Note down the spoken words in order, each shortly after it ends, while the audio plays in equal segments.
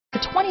The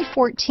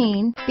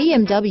 2014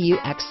 BMW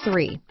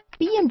X3.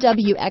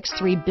 BMW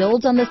X3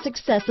 builds on the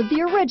success of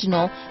the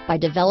original by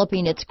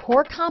developing its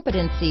core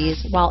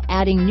competencies while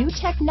adding new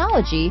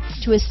technology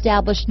to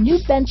establish new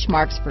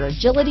benchmarks for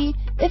agility,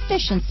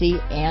 efficiency,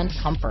 and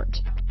comfort.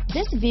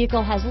 This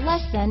vehicle has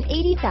less than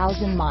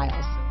 80,000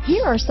 miles.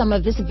 Here are some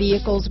of this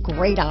vehicle's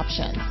great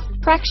options: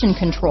 traction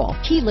control,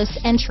 keyless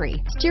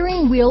entry,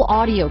 steering wheel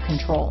audio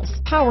controls,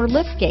 power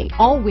liftgate,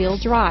 all-wheel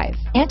drive,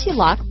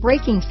 anti-lock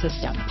braking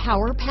system,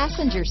 power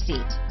passenger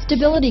seat,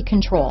 stability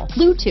control,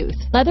 Bluetooth,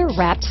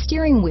 leather-wrapped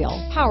steering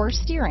wheel, power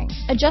steering,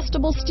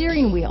 adjustable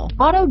steering wheel,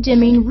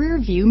 auto-dimming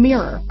rear-view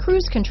mirror,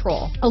 cruise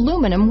control,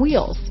 aluminum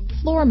wheels,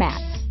 floor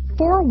mats,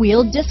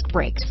 four-wheel disc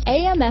brakes,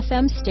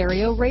 AM/FM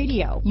stereo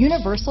radio,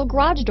 universal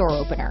garage door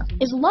opener.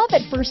 Is love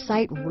at first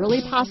sight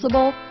really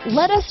possible?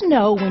 Let us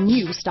know when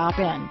you stop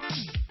in.